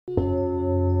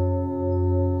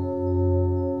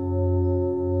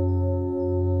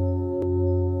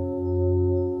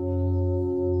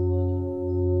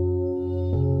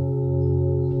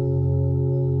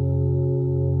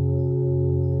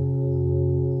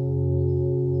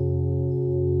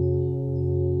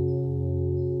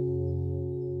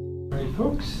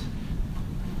folks.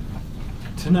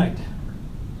 Tonight,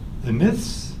 the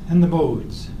myths and the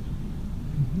modes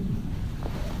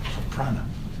of prana.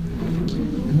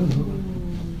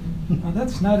 Now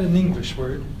that's not an English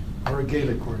word or a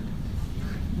Gaelic word.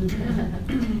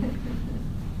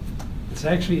 It's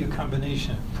actually a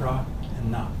combination of pra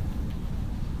and na.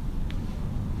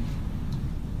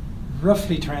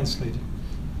 Roughly translated,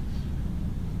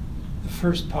 the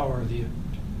first power of the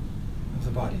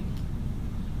body.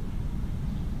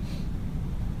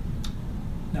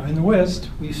 Now in the West,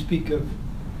 we speak of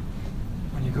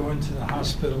when you go into the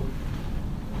hospital,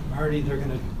 Marty, they're going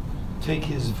to take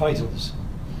his vitals,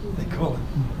 they call it.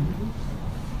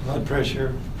 Blood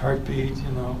pressure, heartbeat,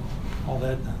 you know, all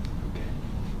that. Okay.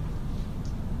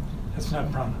 That's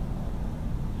not prana.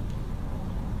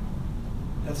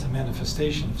 That's a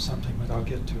manifestation of something that I'll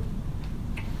get to.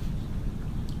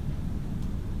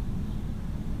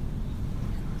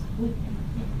 Okay.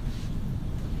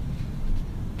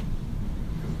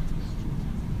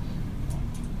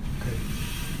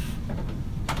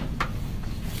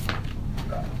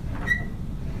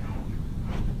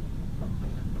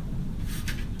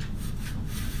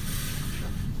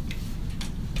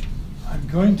 I'm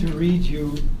going to read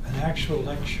you an actual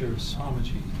lecture of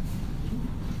Swamiji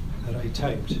that I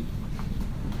typed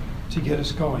to get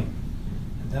us going.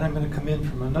 And then I'm going to come in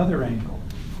from another angle,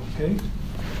 okay?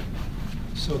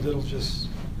 So that'll just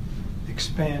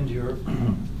expand your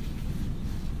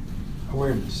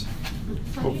awareness.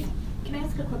 Swami, can I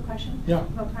ask a quick question? Yeah.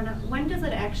 About prana? When does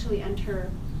it actually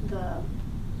enter the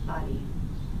body?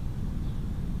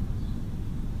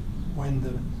 When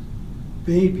the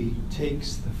baby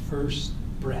takes the first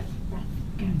breath.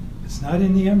 Okay. It's not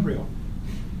in the embryo.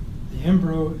 The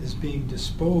embryo is being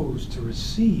disposed to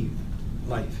receive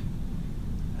life.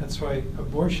 That's why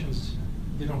abortions,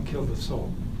 you don't kill the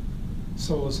soul.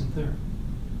 Soul isn't there.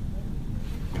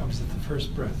 It comes at the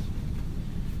first breath.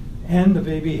 And the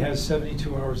baby has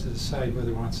 72 hours to decide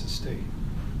whether it wants to stay.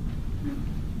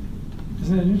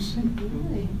 Isn't that interesting?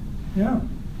 Really? Yeah.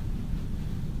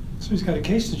 So he's got a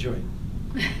case to join.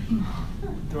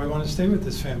 Do I want to stay with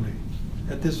this family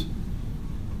at this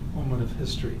moment of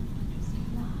history?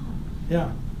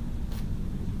 Yeah.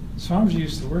 Swamiji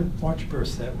used to watch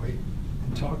births that way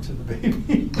and talk to the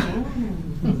baby.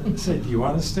 Say, do you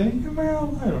want to stay?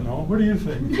 Well, I don't know. What do you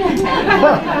think?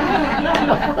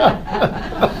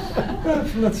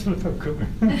 Let's flip a cover.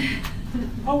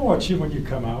 I'll watch you when you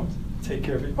come out. Take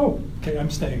care of it. Oh, okay, I'm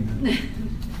staying then.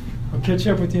 I'll catch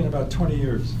up with you in about 20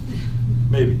 years.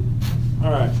 Maybe.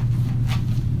 All right.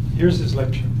 Here's his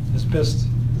lecture, as best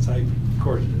as I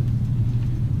recorded it.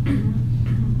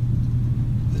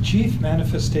 The chief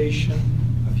manifestation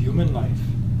of human life,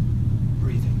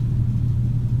 breathing.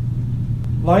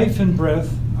 Life and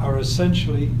breath are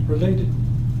essentially related.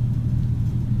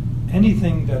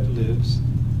 Anything that lives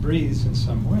breathes in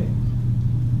some way.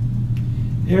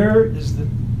 Air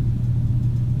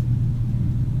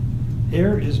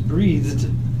is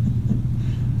breathed,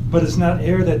 but it's not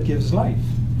air that gives life.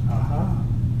 Aha.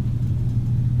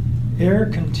 Air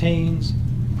contains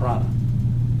prana.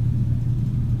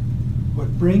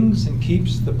 What brings and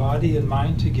keeps the body and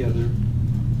mind together,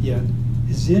 yet,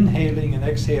 is inhaling and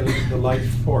exhaling the life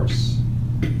force.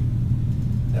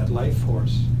 That life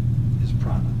force is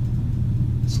prana.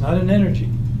 It's not an energy,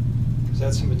 because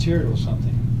that's a material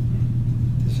something.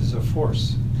 This is a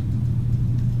force.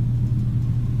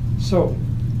 So,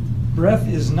 breath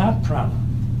is not prana.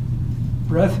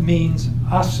 Breath means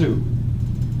asu,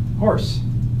 horse,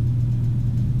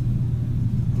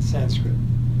 in Sanskrit.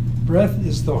 Breath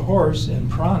is the horse and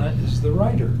prana is the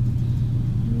rider.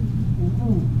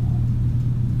 Ooh.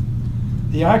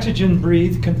 The oxygen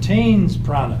breathed contains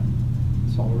prana.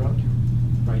 It's all around you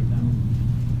right now.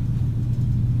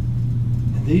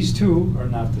 And these two are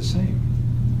not the same.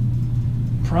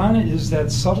 Prana is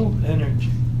that subtle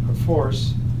energy or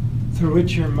force through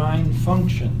which your mind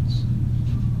functions.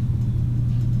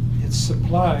 It's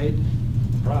supplied,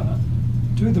 prana,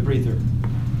 to the breather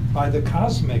by the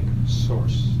cosmic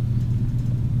source.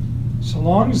 So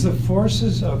long as the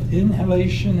forces of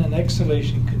inhalation and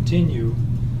exhalation continue,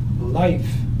 life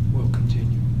will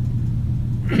continue.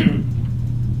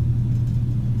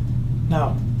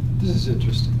 Now, this is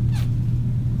interesting.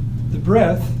 The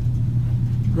breath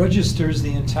registers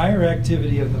the entire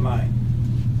activity of the mind.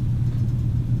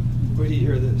 Where do you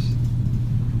hear this?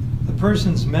 The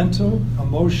person's mental,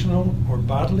 emotional, or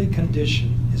bodily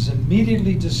condition is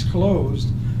immediately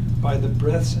disclosed by the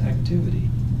breath's activity.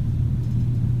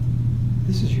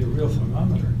 This is your real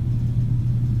thermometer.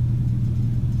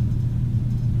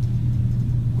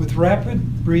 With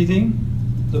rapid breathing,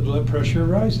 the blood pressure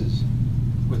rises.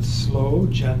 With slow,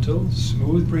 gentle,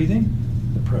 smooth breathing,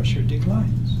 the pressure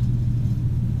declines.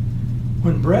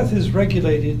 When breath is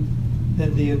regulated,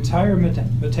 then the entire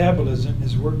metabolism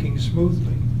is working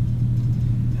smoothly.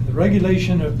 And the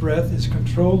regulation of breath is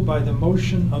controlled by the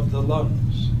motion of the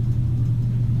lungs.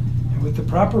 And with the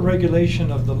proper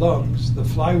regulation of the lungs, the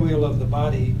flywheel of the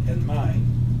body and mind,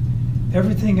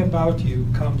 everything about you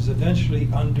comes eventually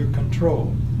under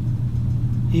control,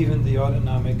 even the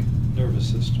autonomic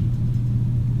nervous system.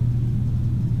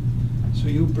 So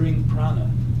you bring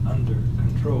prana under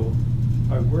control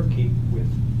by working with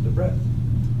the breath.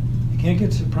 You can't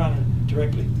get to prana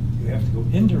directly. You have to go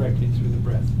indirectly through the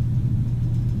breath.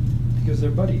 Because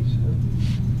they're buddies.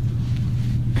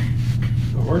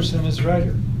 The horse and his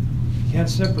rider. You can't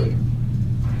separate them.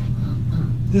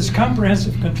 This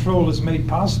comprehensive control is made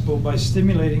possible by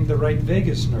stimulating the right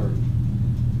vagus nerve.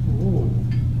 Ooh.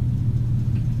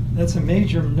 That's a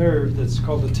major nerve that's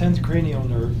called the 10th cranial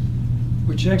nerve,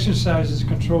 which exercises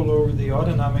control over the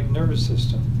autonomic nervous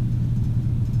system.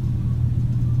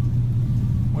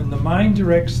 When the mind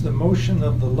directs the motion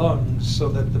of the lungs so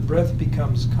that the breath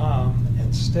becomes calm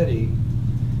and steady,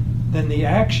 then the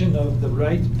action of the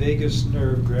right vagus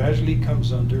nerve gradually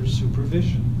comes under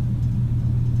supervision.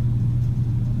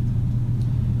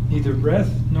 Neither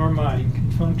breath nor mind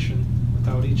can function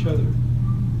without each other,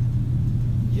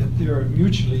 yet they are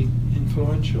mutually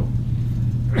influential.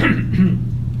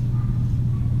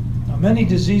 Now, many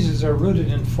diseases are rooted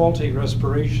in faulty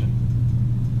respiration,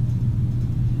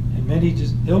 and many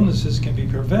illnesses can be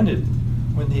prevented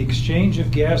when the exchange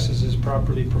of gases is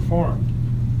properly performed.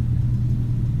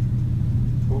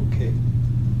 Okay.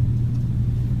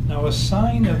 Now, a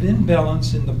sign of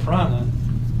imbalance in the prana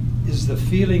is the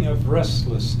feeling of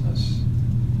restlessness.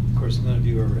 Of course, none of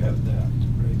you ever have that,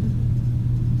 right?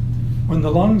 When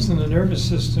the lungs and the nervous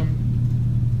system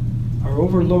are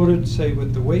overloaded, say,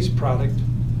 with the waste product,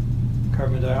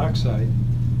 carbon dioxide,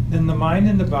 then the mind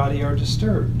and the body are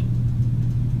disturbed.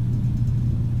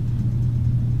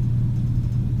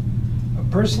 A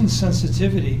person's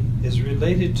sensitivity is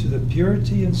related to the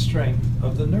purity and strength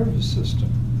of the nervous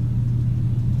system.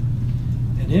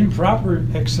 An improper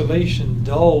exhalation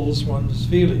dulls one's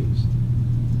feelings,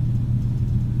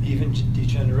 even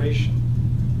degeneration.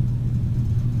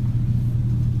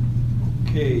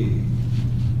 Okay.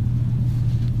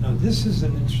 Now this is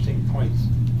an interesting point.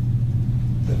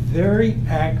 The very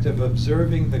act of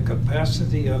observing the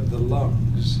capacity of the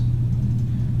lungs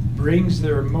brings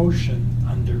their motion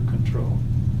under control.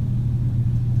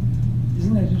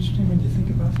 Isn't that interesting when you think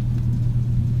about it?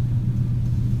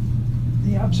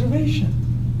 The observation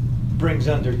brings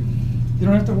under. You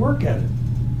don't have to work at it.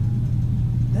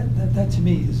 That to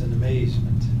me is an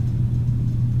amazement.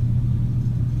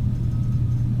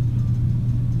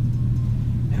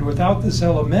 And without this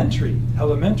elementary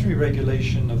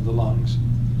regulation of the lungs,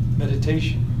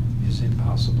 meditation is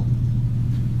impossible.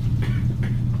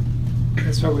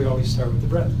 That's why we always start with the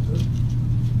breath.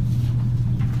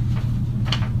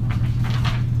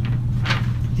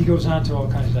 He goes on to all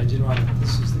kinds. I did want to,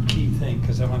 this is the key thing,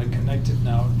 because I want to connect it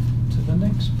now to the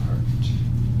next part.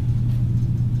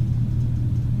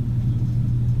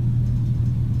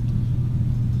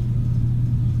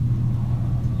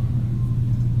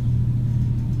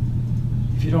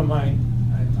 If you don't mind,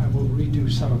 I will redo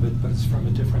some of it, but it's from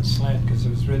a different slant because it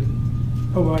was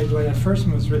written, oh, by the way, that first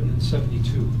one was written in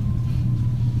 72.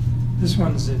 This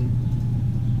one's in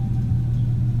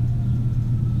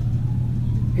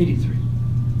 83.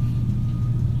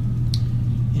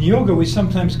 In yoga, we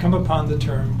sometimes come upon the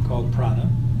term called prana,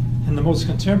 and the most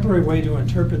contemporary way to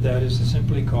interpret that is to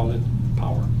simply call it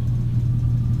power.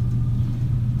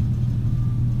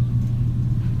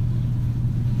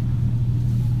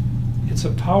 It's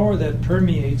a power that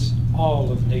permeates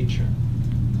all of nature.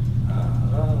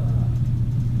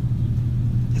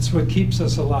 It's what keeps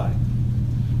us alive.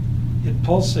 It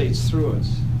pulsates through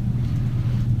us.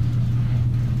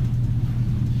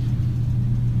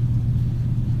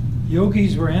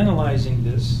 Yogis were analyzing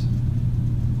this,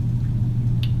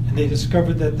 and they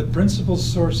discovered that the principal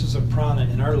sources of prana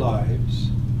in our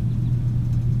lives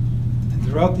and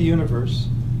throughout the universe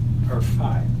are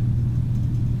 5.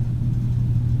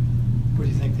 What do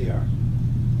you think they are?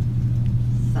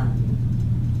 Sun.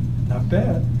 Not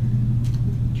bad.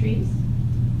 Trees.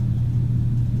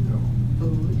 No.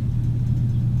 Food.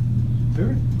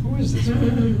 Very. Who is this?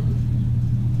 Moon.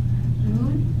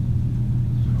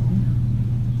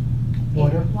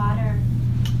 Water. Water.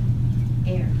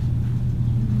 Air.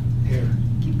 Air.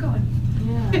 Keep going.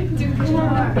 Yeah. Do good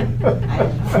job. I don't know.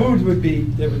 Food would be,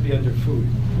 that would be under food,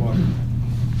 water.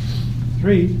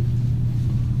 3,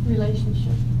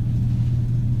 Relationship.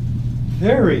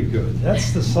 Very good.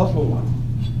 That's the subtle one.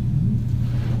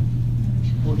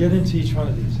 We'll get into each one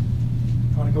of these.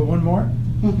 You want to go one more?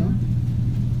 Mm-hmm.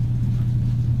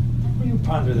 What do you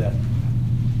ponder that?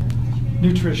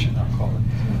 Nutrition, I'll call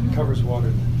it. Covers water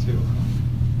then too.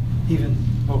 Even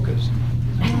mochas.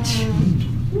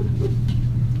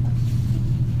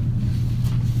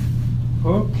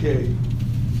 Okay,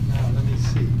 now let me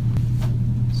see.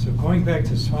 So going back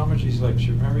to Swamiji's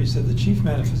lecture, remember he said the chief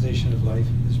manifestation of life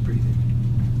is breathing.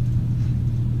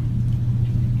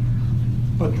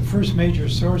 But the first major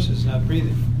source is not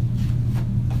breathing.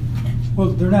 Well,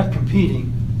 they're not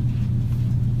competing.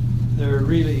 They're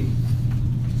really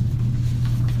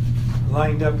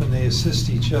lined up and they assist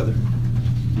each other.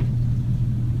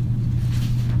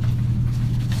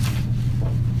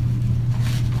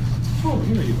 Oh,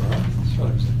 here you are. That's what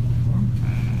I was looking for.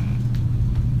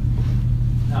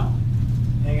 Now,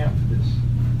 hang on for this.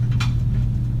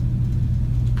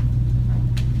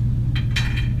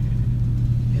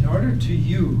 In order to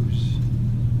use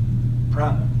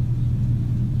prana,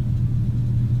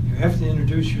 you have to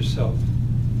introduce yourself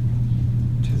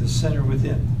to the center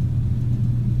within.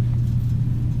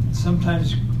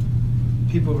 Sometimes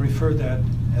people refer that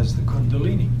as the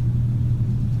kundalini.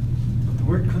 But the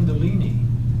word kundalini,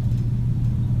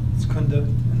 it's kunda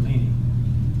and lini,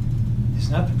 is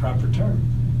not the proper term.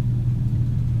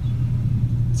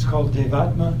 It's called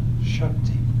Devatma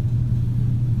Shakti.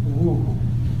 Ooh.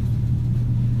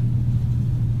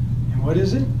 And what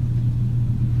is it?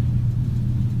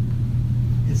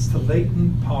 It's the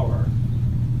latent power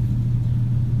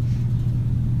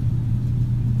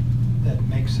that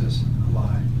makes us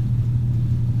alive.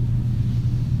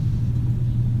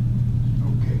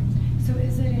 Okay. So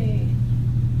is it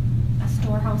a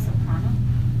storehouse of prana?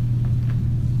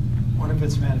 One of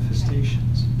its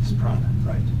manifestations is prana,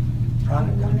 right?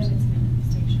 Prana One of its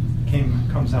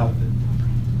manifestations. comes out of it.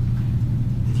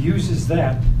 It uses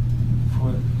that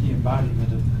for the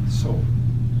embodiment of the soul.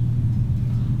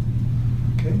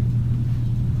 Okay?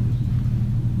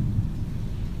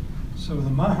 So the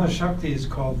Mahashakti is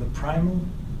called the primal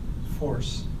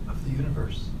force of the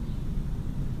universe.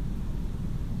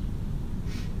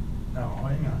 Now,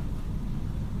 hang on.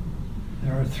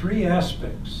 There are three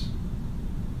aspects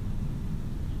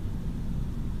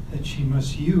that she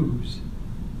must use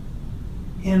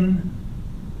in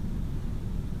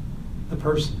the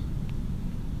person.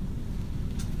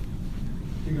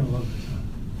 You're going to love this one.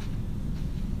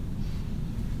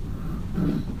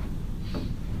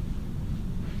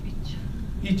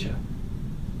 Icha.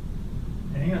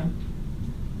 Hang on.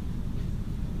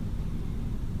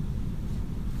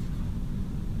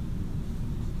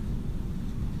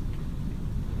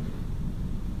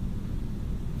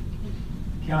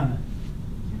 Jnana.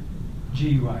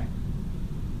 G-U-I.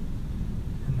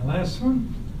 And the last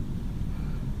one?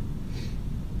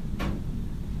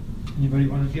 Anybody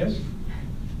want to guess?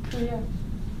 Kriya.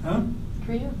 Huh?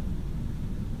 Kriya.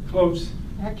 Close.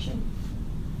 Action.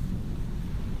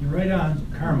 You're right on.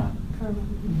 Karma, Karma.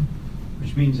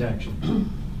 which means action.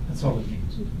 That's all it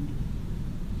means.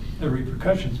 There are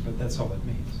repercussions, but that's all it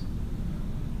means.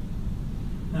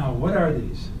 Now, what are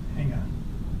these? Hang on.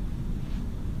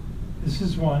 This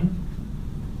is 1,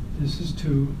 this is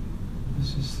 2,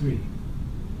 this is 3.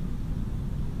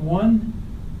 1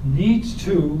 needs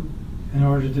 2 in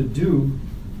order to do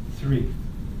 3.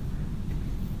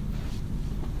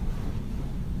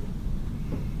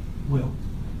 Will.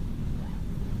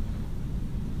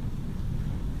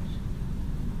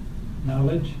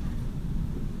 Knowledge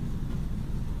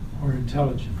or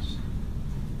intelligence.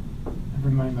 Never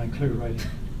mind my clear writing.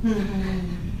 And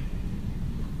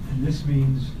this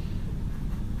means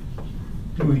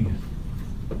doing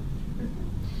it.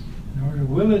 In order to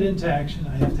will it into action,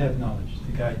 I have to have knowledge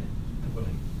to guide the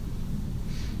willing.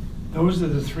 Those are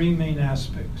the three main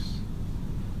aspects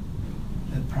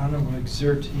that prana will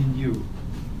exert in you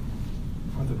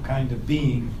for the kind of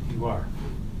being you are.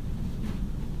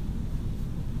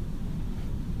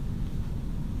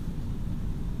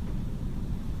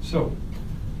 So,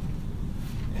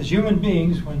 as human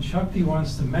beings, when Shakti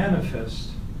wants to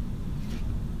manifest,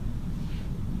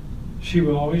 she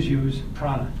will always use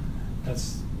prana.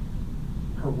 That's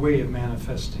her way of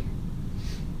manifesting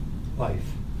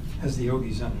life, as the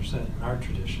yogis understand in our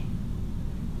tradition.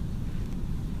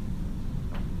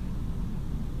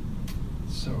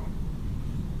 So,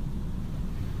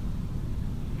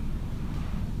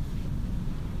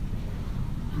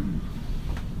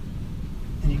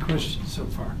 any questions so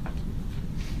far?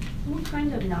 What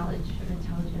kind of knowledge or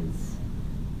intelligence?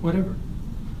 Whatever.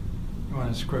 You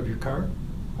want to scrub your car,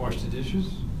 wash the dishes,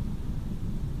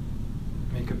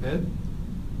 make a bed,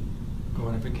 go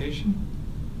on a vacation?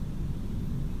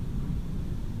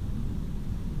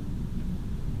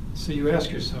 So you ask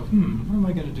yourself, what am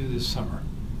I going to do this summer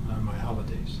on my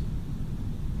holidays?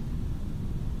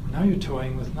 Now you're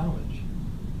toying with knowledge.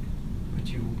 But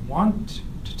you want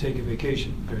to take a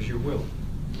vacation. There's your will.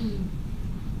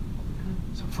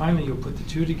 So finally you'll put the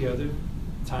two together,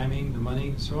 timing, the money,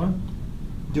 and so on.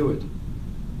 Do it.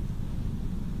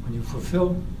 When you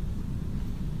fulfill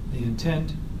the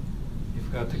intent,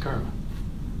 you've got the karma.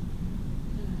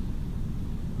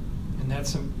 And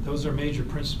those are major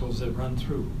principles that run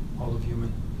through all of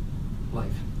human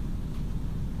life.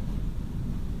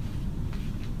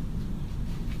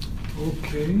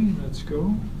 Okay, let's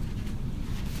go.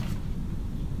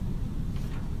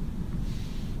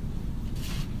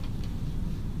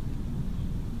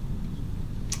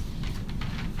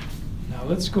 Now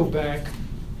let's go back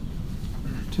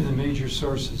to the major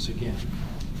sources again.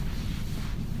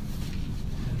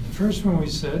 And the first one we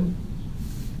said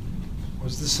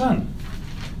was the sun.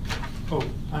 Oh,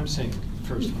 I'm saying the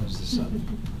first one is the sun,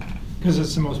 because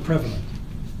it's the most prevalent,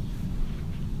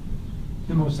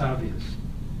 the most obvious.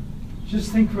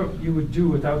 Just think what you would do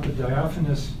without the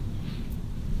diaphanous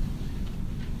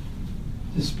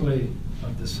display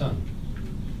of the sun.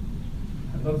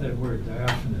 I love that word,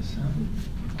 diaphanous. Huh?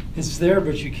 It's there,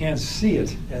 but you can't see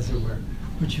it, as it were.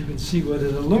 But you can see what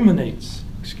it illuminates.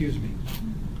 Excuse me.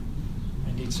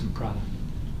 I need some prana.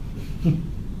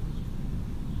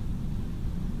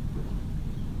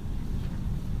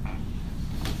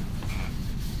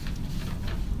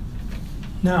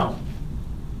 Now,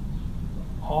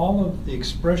 all of the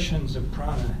expressions of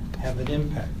prana have an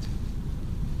impact.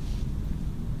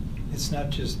 It's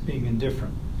not just being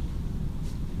indifferent.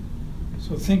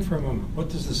 So think for a moment, what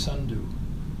does the sun do?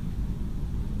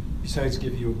 Besides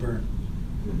give you a burn.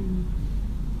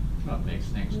 Well, it makes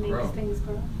things grow. Makes things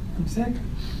grow. Exactly.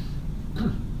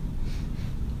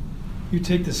 You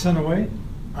take the sun away,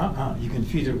 you can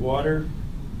feed it water,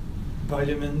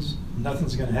 vitamins,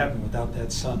 nothing's going to happen without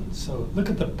that sun. So look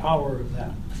at the power of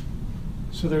that.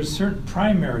 So there's certain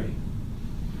primary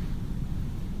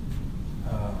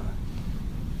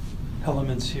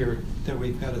elements here that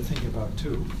we've got to think about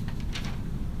too.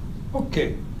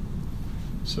 Okay,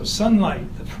 so sunlight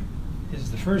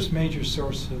is the first major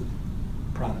source of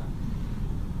prana.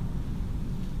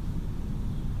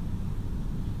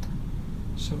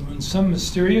 So in some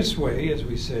mysterious way, as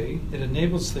we say, it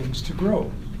enables things to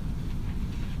grow.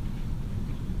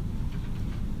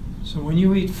 So when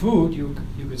you eat food, you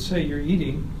could say you're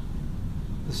eating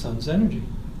the sun's energy.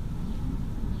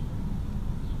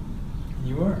 And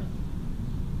you are.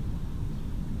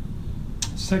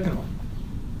 Second one.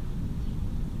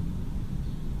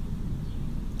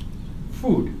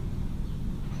 Food.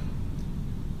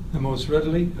 The most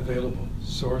readily available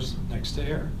source next to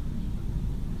air.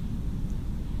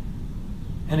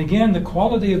 And again, the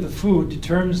quality of the food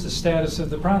determines the status of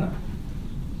the prana.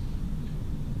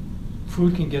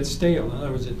 Food can get stale, in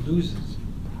other words, it loses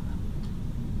prana.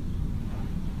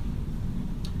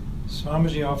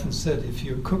 Swamiji often said, if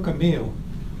you cook a meal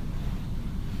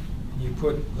and you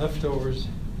put leftovers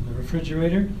in the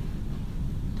refrigerator,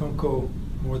 don't go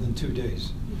more than 2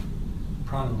 days.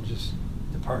 Prana will just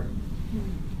depart.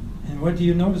 And what do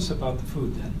you notice about the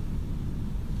food then?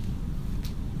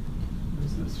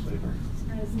 What's this flavor? It's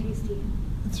not as tasty.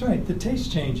 That's right, the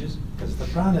taste changes because the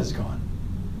prana is gone.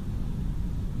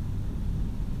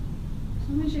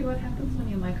 Swamiji, what happens when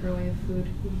you microwave food?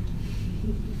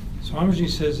 Swamiji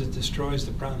says it destroys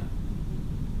the prana.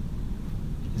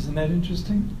 Isn't that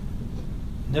interesting?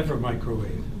 Never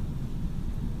microwave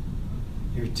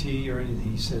your tea or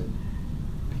anything, he said,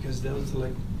 because those are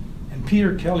like, and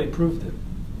Peter Kelly proved it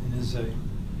in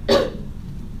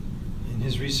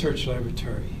his research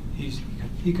laboratory.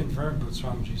 He confirmed what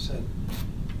Swamiji said.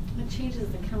 It changes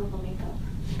the chemical makeup.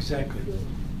 Exactly.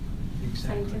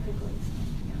 Exactly. Scientifically. So,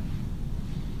 yeah.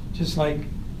 Just like,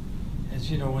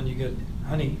 as you know, when you get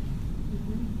honey,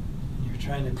 and you're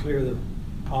trying to clear the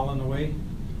pollen away,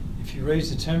 if you raise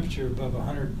the temperature above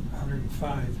 100,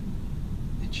 105,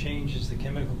 it changes the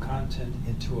chemical content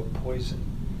into a poison.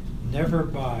 Never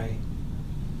buy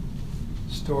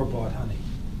store-bought honey.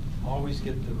 Always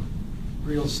get the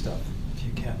real stuff if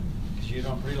you can, because you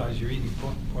don't realize you're eating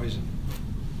poison.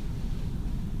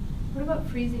 What about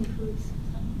freezing foods?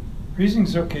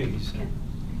 Freezing's okay, he said. Okay.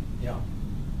 Yeah.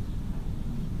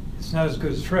 It's not as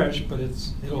good as fresh, but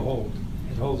it'll hold.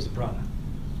 It holds the prana.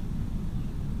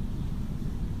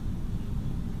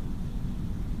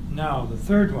 Now, the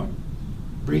third one,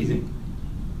 breathing.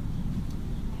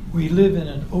 We live in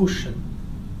an ocean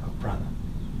of prana.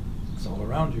 It's all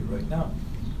around you right now.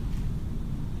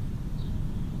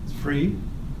 It's free,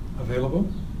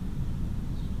 available.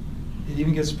 It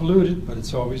even gets polluted, but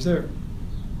it's always there.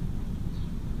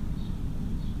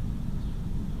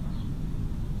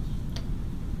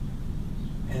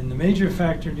 And the major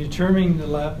factor in determining the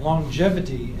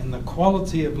longevity and the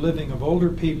quality of living of older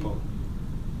people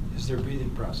is their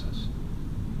breathing process.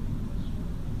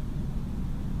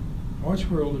 Watch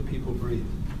where older people breathe.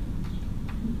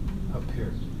 Up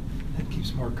here. That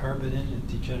keeps more carbon in and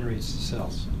degenerates the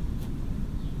cells.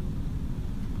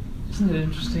 Isn't it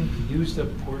interesting? The used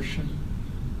up portion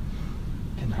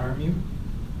can harm you.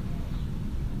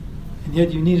 And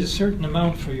yet you need a certain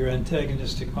amount for your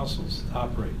antagonistic muscles to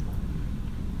operate.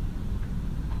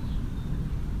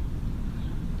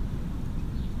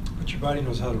 But your body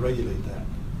knows how to regulate that.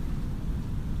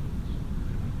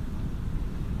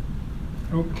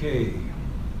 Okay.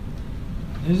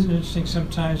 Isn't it interesting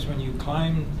sometimes when you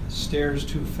climb stairs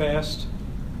too fast,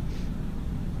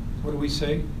 what do we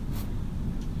say?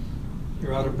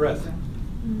 You're out of breath.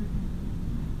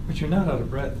 But you're not out of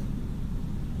breath.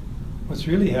 What's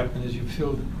really happened is you've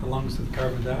filled the lungs with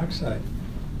carbon dioxide,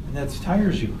 and that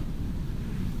tires you.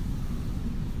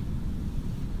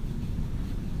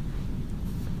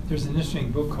 There's an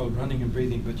interesting book called Running and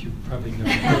Breathing, but you probably know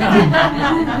it.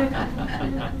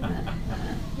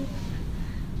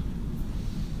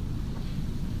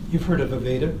 You've heard of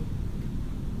Aveda?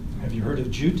 Have you heard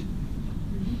of Jute?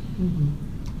 Mm-hmm.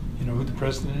 You know who the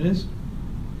president is?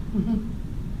 Mm-hmm.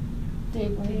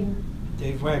 Dave Wagner.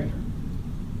 Dave Wagner.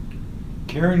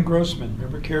 Karen Grossman,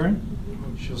 remember Karen? Mm-hmm.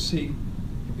 Well, she'll see,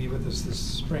 you'll be with us this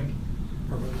spring,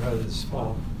 or rather this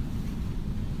fall.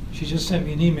 She just sent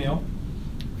me an email,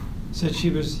 said she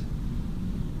was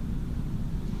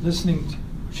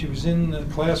she was in the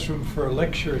classroom for a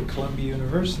lecture at Columbia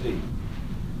University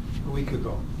a week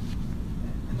ago.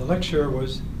 And the lecturer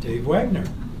was Dave Wagner.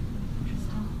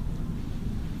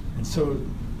 And so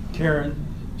Karen,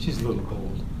 she's a little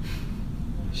bold,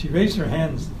 she raised her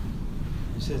hands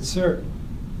and said, "Sir,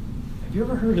 have you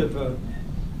ever heard of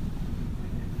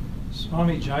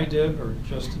Swami Jaidev or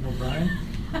Justin O'Brien?"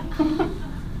 And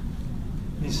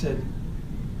he said,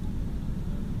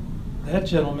 "That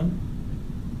gentleman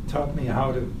taught me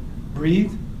how to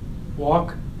breathe,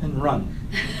 walk, and run."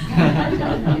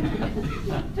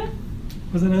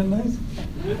 Wasn't that nice?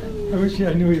 I wish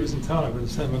I knew he was in town. I would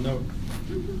have sent him a note.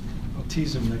 I'll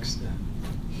tease him next time.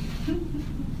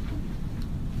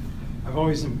 I've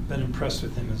always been impressed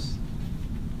with him as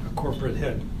a corporate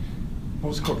head.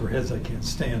 Most corporate heads I can't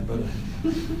stand, but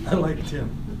I liked him.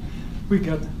 We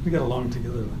got along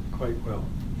together quite well.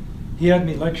 He had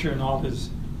me lecture in all his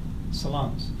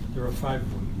salons. There are 5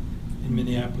 of them in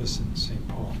Minneapolis and St.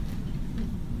 Paul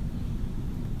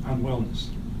on wellness.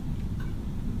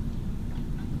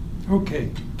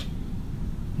 Okay,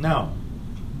 now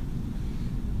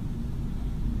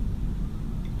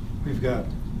we've got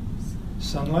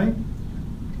sunlight,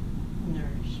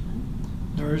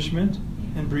 nourishment,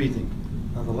 and breathing.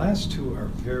 Now the last 2 are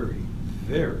very,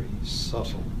 very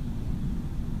subtle.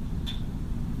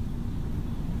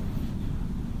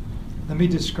 Let me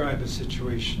describe a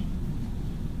situation.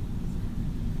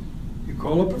 You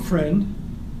call up a friend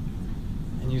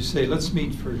and you say, "Let's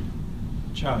meet for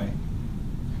chai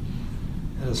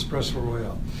at Espresso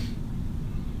Royale."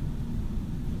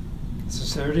 It's a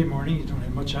Saturday morning, you don't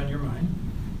have much on your mind.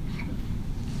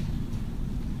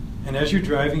 And as you're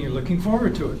driving, you're looking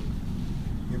forward to it.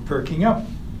 You're perking up.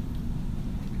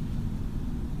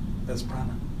 That's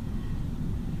prana.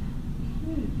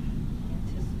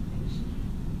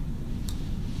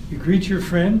 You greet your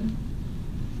friend,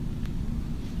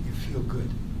 you feel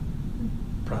good.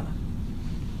 Prana.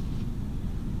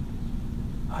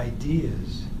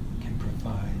 Ideas can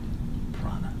provide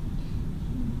prana.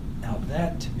 Now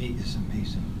that to me is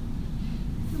amazing.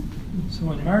 So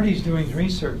when Marty's doing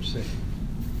research, say,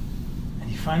 and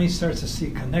he finally starts to see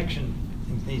a connection,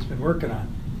 things he's been working on,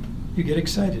 you get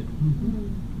excited.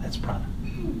 That's prana.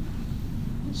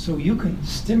 So you can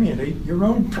stimulate your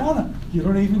own prana. You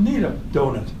don't even need a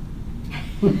donut.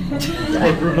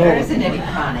 There isn't any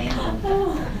prana in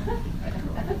them.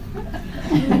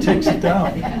 It takes it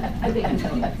down.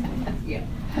 Yeah.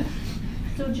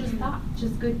 So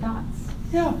just good thoughts.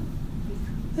 Yeah,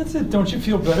 that's it. Don't you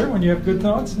feel better when you have good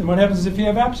thoughts? And what happens if you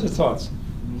have opposite thoughts?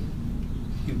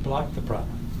 You block the prana.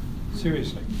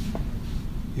 Seriously.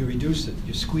 You reduce it.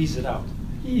 You squeeze it out.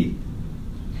 Eee.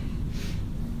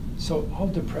 So all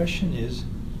depression is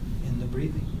in the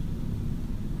breathing.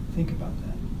 Think about that.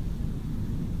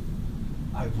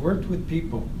 I've worked with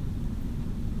people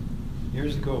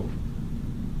years ago.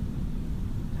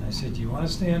 And I said, "Do you want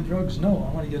to stay on drugs?" "No,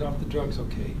 I want to get off the drugs."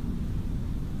 "Okay.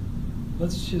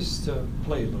 Let's just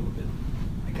play a little bit."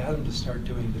 I got them to start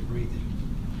doing the breathing.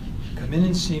 Come in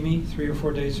and see me 3 or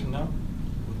 4 days from now.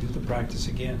 We'll do the practice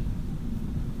again.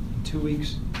 In 2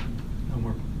 weeks, no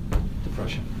more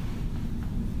depression.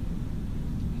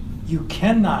 You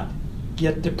cannot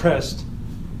get depressed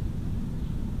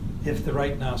if the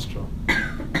right nostril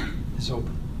is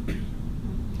open.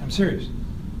 I'm serious.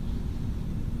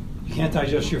 You can't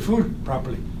digest your food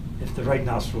properly if the right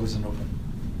nostril isn't open.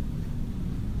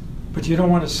 But you don't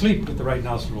want to sleep with the right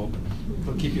nostril open.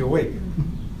 It'll keep you awake.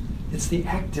 It's the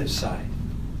active side.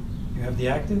 You have the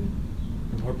active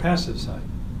and more passive side.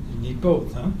 You need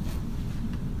both, huh?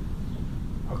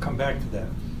 I'll come back to that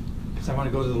because I want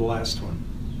to go to the last one.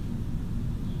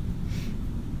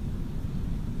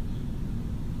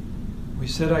 We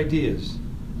said ideas.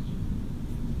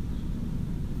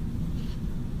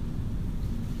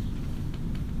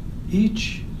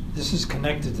 This is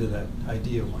connected to that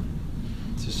idea one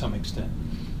to some extent.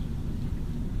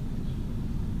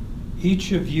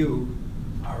 Each of you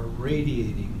are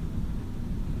radiating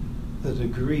the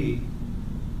degree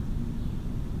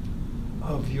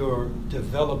of your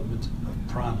development of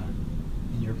prana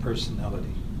in your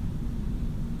personality.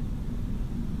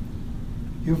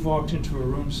 You've walked into a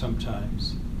room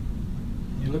sometimes,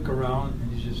 and you look around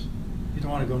and you don't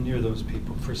want to go near those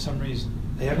people for some reason.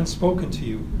 They haven't spoken to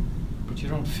you, but you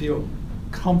don't feel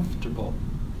comfortable.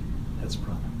 That's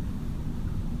prana.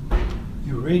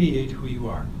 You radiate who you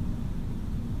are.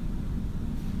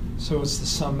 So it's the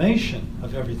summation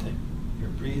of everything. Your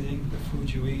breathing, the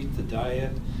food you eat, the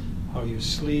diet, how you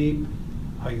sleep,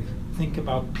 how you think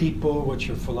about people, what's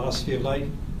your philosophy of life.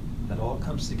 That all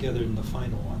comes together in the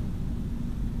final one.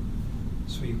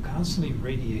 So you constantly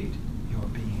radiate your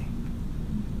being.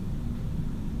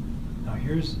 Now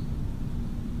here's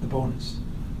the bonus.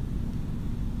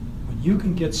 When you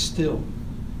can get still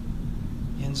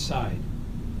inside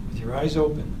with your eyes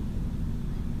open,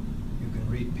 you can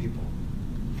read people.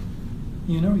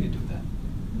 You know you do that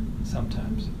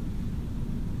sometimes.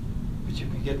 But you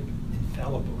can get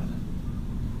infallible in it.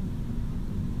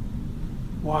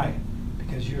 Why?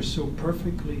 Because you're so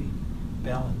perfectly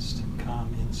balanced and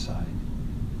calm inside.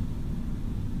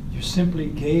 You're simply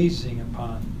gazing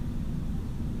upon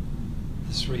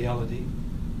this reality,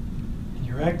 and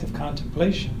your act of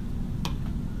contemplation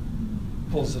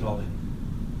pulls it all in.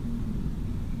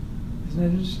 Isn't that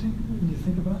interesting when you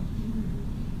think about it?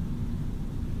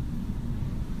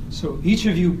 So each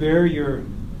of you bear your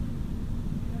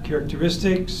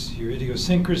characteristics, your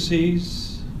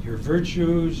idiosyncrasies, your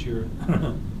virtues, your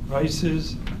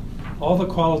vices, all the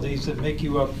qualities that make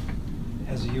you up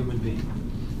as a human being.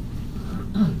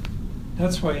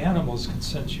 That's why animals can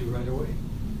sense you right away.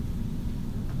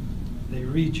 They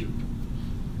read you.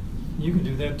 You can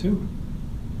do that too.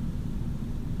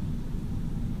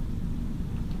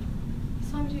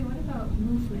 Swamiji, what about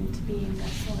movement being the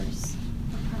source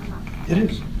of prana? It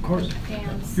is, of course.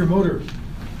 Dance. Your motor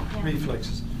Yeah.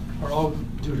 reflexes are all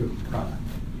due to prana.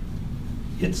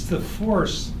 It's the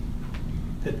force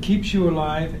that keeps you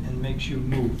alive and makes you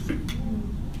move.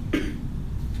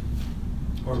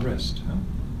 Or rest, huh?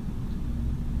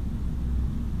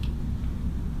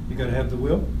 You got to have the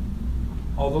will.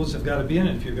 All those have got to be in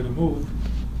it if you're going to move,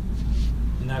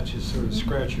 and not just sort of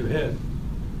scratch your head.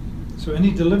 So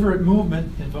any deliberate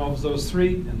movement involves those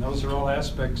three, and those are all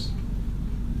aspects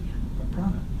of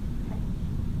prana.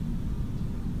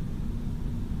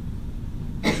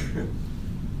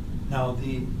 Now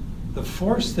the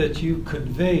force that you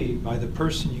convey by the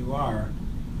person you are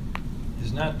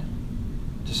is not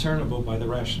discernible by the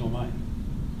rational mind.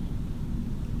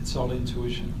 It's all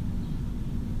intuition.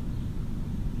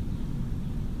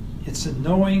 It's a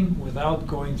knowing without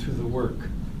going through the work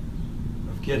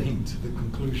of getting to the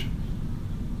conclusion.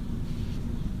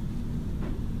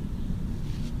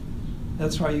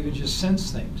 That's why you can just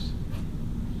sense things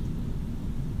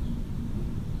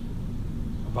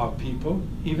about people,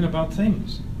 even about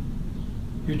things.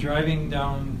 You're driving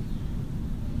down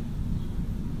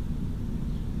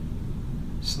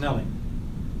Snelling,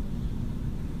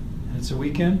 and it's a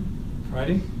weekend,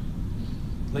 Friday,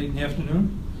 late in the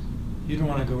afternoon. You don't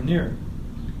want to go near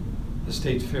the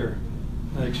state fair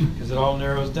because it all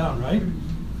narrows down, right?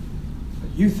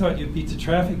 But you thought you'd beat the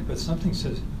traffic, but something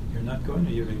says you're not going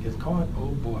to, you're going to get caught. Oh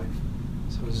boy.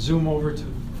 So zoom over to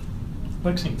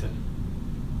Lexington.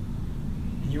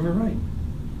 And you were right.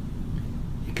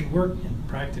 It can work in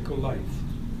practical life,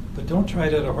 but don't try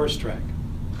it at a horse track.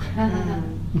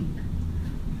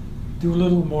 Do a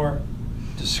little more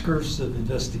discursive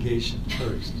investigation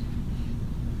first.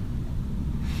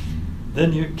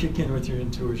 Then you kick in with your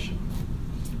intuition.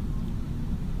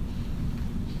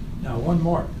 Now, one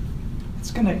more.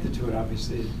 It's connected to it,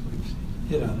 obviously. We've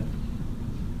hit on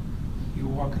it. You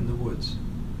walk in the woods.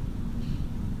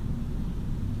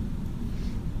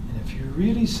 And if you're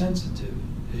really sensitive,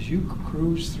 as you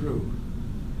cruise through,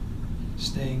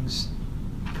 staying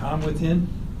calm within,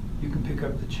 you can pick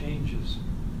up the changes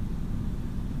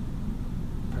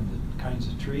from the kinds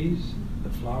of trees,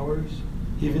 the flowers,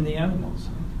 even the animals.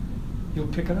 You'll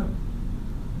pick it up.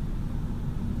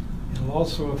 It'll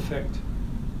also affect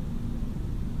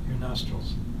your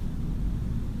nostrils,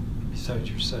 besides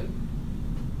your sight.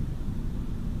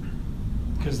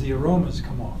 Because the aromas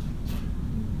come off.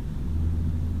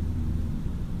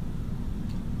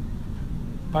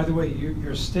 By the way,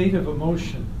 your state of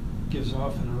emotion gives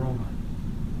off an aroma.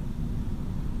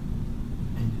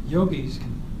 And yogis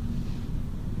can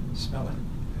smell it,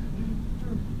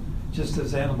 just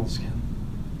as animals can.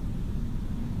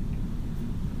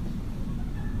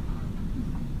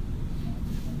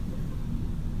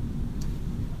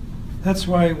 That's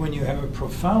why when you have a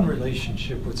profound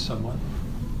relationship with someone,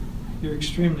 you're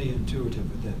extremely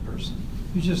intuitive with that person.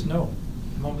 You just know.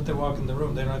 The moment they walk in the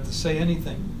room, they don't have to say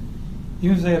anything.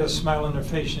 Even if they had a smile on their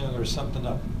face, you know there's something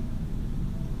up.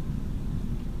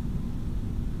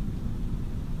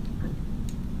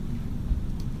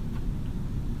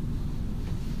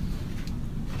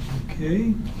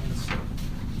 Okay, let's see.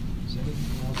 Is there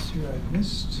anything else here I've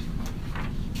missed?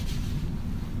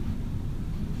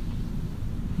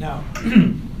 Now,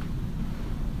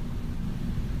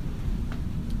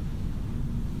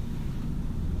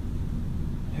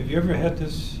 have you ever had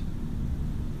this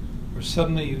where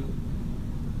suddenly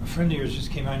a friend of yours just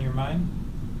came on your mind?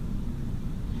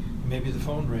 Maybe the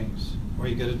phone rings, or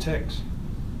you get a text.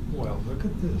 Well, look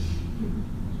at this.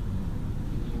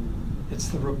 It's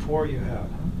the rapport you have,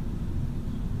 huh?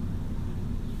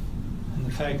 And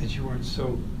the fact that you weren't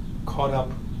so caught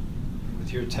up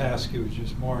with your task, you were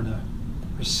just more in a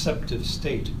receptive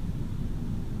state.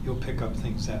 You'll pick up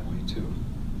things that way too.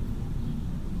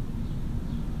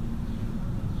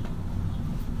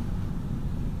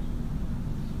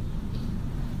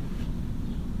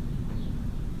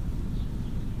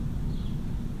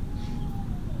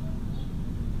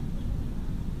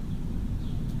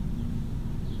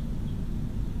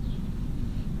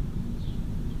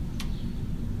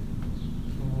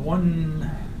 One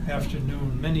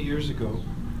afternoon, many years ago,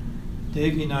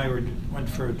 Davey and I went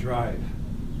for a drive.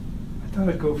 I thought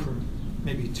I'd go for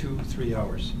maybe 2-3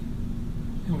 hours.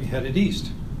 And we headed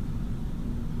east.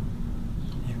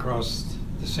 And crossed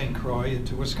the St. Croix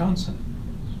into Wisconsin.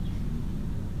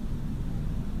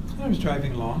 And I was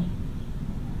driving along.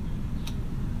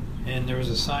 And there was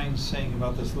a sign saying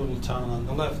about this little town on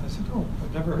the left. I said, oh,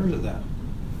 I've never heard of that.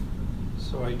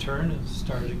 So I turned and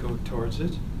started to go towards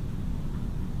it.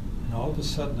 And all of a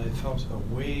sudden I felt a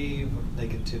wave of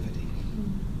negativity.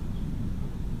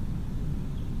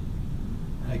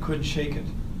 And I couldn't shake it.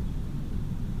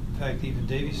 In fact, even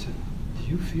Davey said, do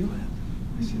you feel it?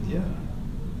 I said, yeah.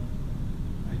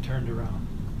 I turned around,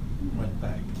 went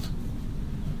back.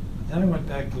 But then I went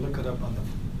back to look it up on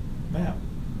the map.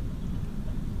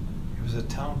 It was a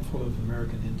town full of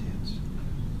American Indians.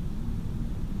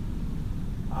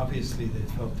 Obviously, they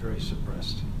felt very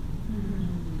suppressed.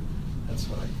 That's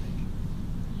what I think.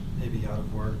 Maybe out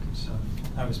of work and so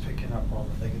I was picking up all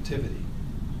the negativity.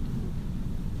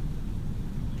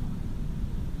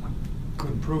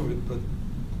 Couldn't prove it, but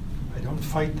I don't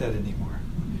fight that anymore.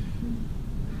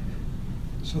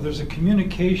 So there's a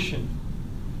communication.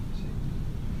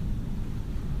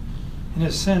 In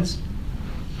a sense,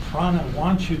 Prana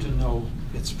wants you to know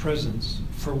its presence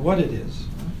for what it is.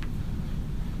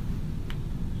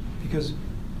 Because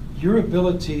your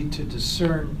ability to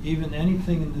discern even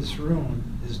anything in this room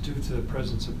is due to the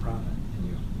presence of Prana in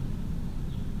you.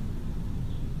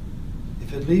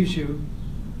 If it leaves you,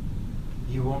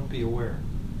 you won't be aware.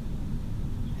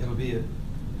 It'll be a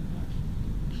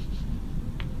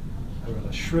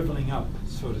shriveling up,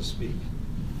 so to speak.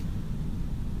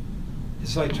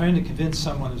 It's like trying to convince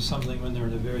someone of something when they're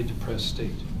in a very depressed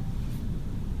state.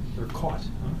 They're caught.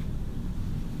 Huh?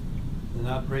 They're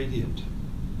not radiant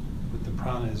with the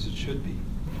prana as it should be.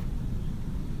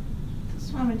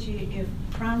 Swamiji, if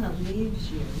prana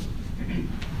leaves you,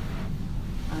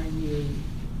 are you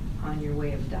on your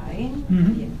way of dying?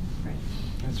 Mm-hmm. Yeah, right.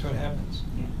 That's what happens.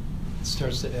 Yeah. It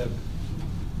starts to ebb.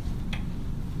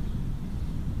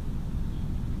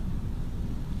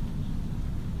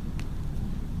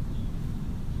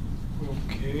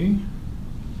 Okay.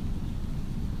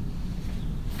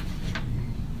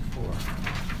 4.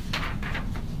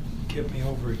 Get me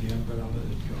over again, but I'll let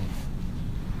it go.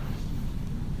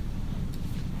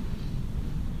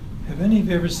 Have any of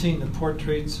you ever seen the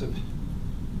portraits of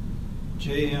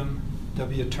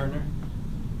J.M.W. Turner?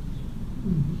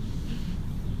 Mm-hmm.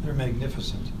 They're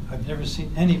magnificent. I've never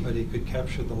seen anybody could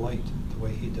capture the light the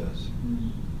way he does. Mm-hmm.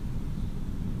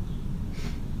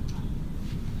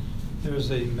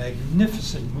 There's a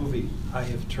magnificent movie. I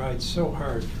have tried so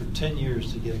hard for 10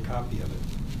 years to get a copy of it.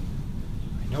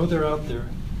 I know they're out there,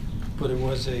 but it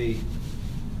was a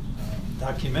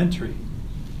documentary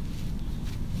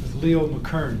with Leo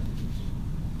McKern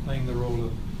playing the role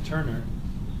of Turner.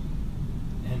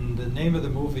 And the name of the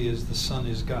movie is The Son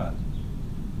is God.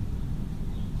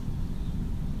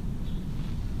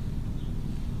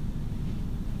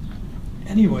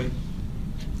 Anyway,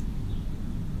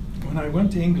 when I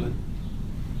went to England,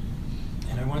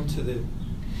 and I went to the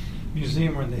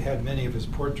museum where they had many of his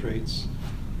portraits,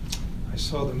 I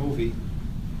saw the movie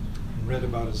and read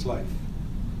about his life.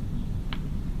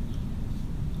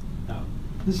 Now,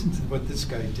 listen to what this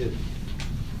guy did.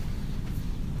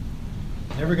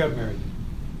 Never got married.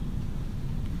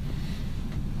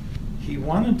 He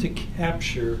wanted to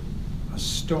capture a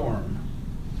storm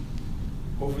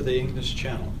over the English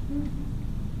Channel.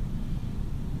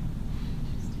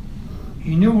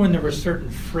 He knew when there were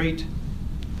certain freight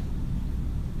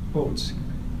boats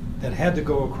that had to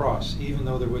go across, even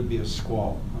though there would be a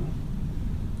squall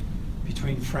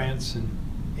between France and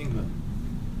England.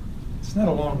 It's not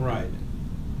a long ride.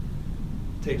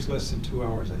 It takes less than 2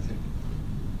 hours, I think.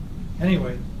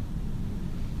 Anyway,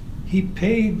 he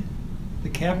paid the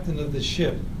captain of the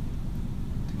ship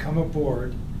to come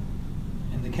aboard,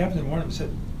 and the captain warned him,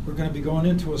 said, "We're going to be going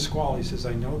into a squall." He says,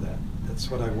 "I know that. That's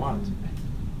what I want.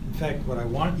 In fact, what I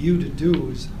want you to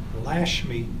do is lash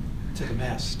me to the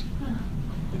mast."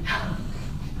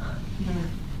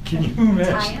 Can you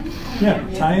imagine? Tie him? Yeah,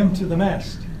 tie him to the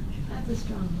mast. That's a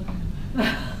strong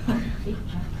word.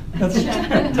 That's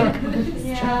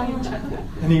Yeah.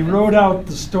 And he rode out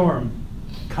the storm,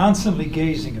 constantly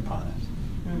gazing upon it.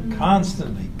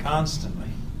 Constantly. And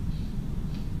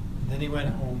then he went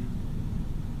home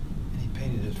and he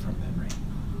painted it from memory.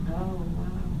 Oh, wow.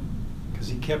 Because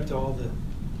he kept all the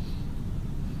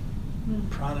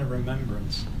prana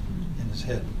remembrance in his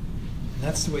head. And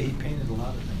that's the way he painted a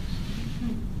lot of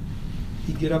things.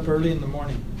 He'd get up early in the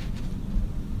morning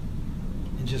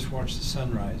and just watch the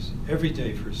sunrise every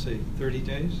day for, say, 30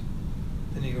 days.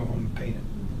 Then he'd go home and paint it.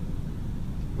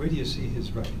 Where do you see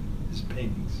his writing, his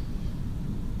paintings?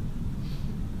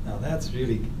 Now that's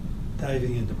really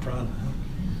diving into prana. Huh?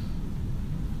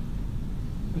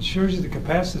 It shows you the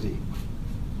capacity.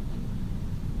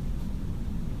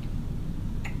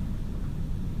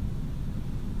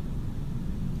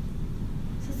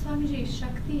 So Swamiji,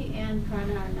 Shakti and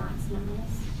Prana are not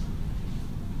synonymous.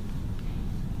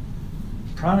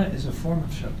 Prana is a form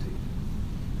of Shakti.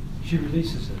 She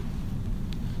releases it.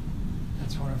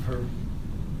 That's one of her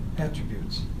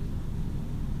attributes.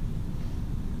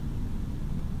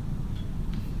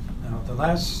 Now, the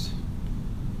last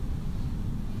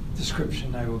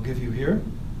description I will give you here,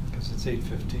 because it's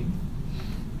 8:15,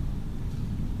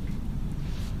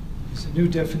 is a new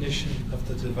definition of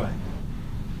the divine.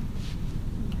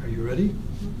 Are you ready?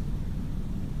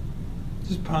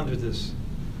 Just ponder this.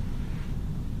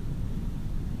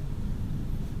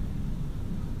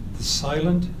 The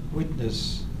silent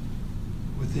witness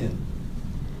within.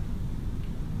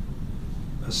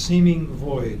 A seeming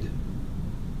void,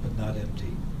 but not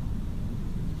empty.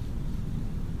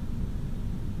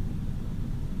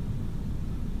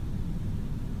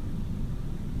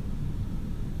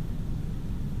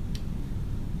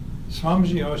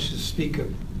 Swamiji always used to speak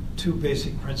of two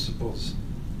basic principles.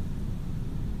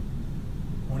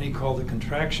 One he called the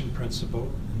contraction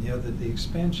principle, and the other the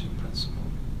expansion principle.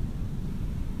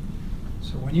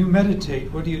 So when you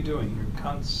meditate, what are you doing? You're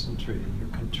concentrating,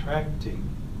 you're contracting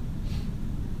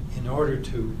in order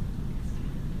to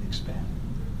expand.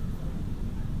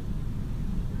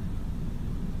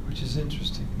 Which is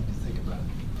interesting when you think about it.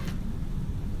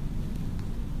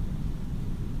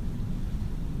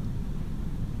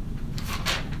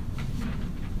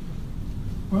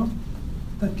 Well,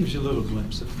 that gives you a little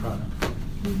glimpse of prana.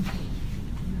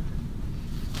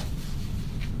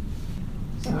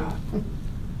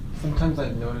 Sometimes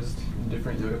I've noticed in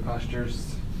different yoga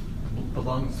postures, the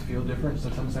lungs feel different. So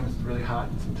sometimes it's really hot,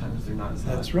 and sometimes they're not as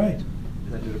hot. That's right.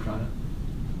 Is that due to prana?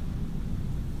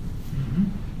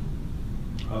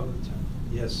 Mm-hmm. All the time.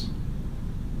 Yes.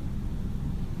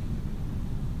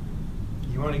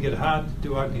 You want to get hot,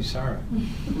 do Agnisara.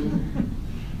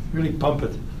 Really pump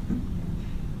it.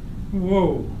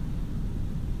 Whoa.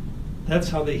 That's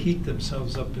how they heat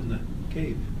themselves up in the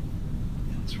cave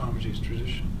in Swamiji's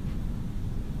tradition.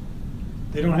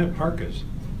 They don't have parkas.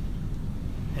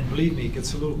 And believe me, it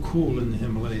gets a little cool in the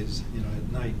Himalayas,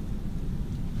 at night.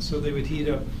 So they would heat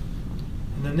up,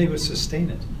 and then they would sustain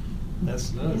it.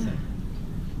 That's another thing.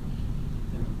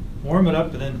 Warm it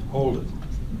up and then hold it.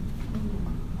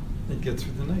 They'd get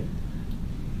through the night.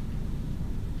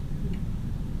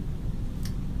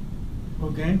 Well,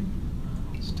 gang,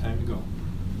 it's time to go.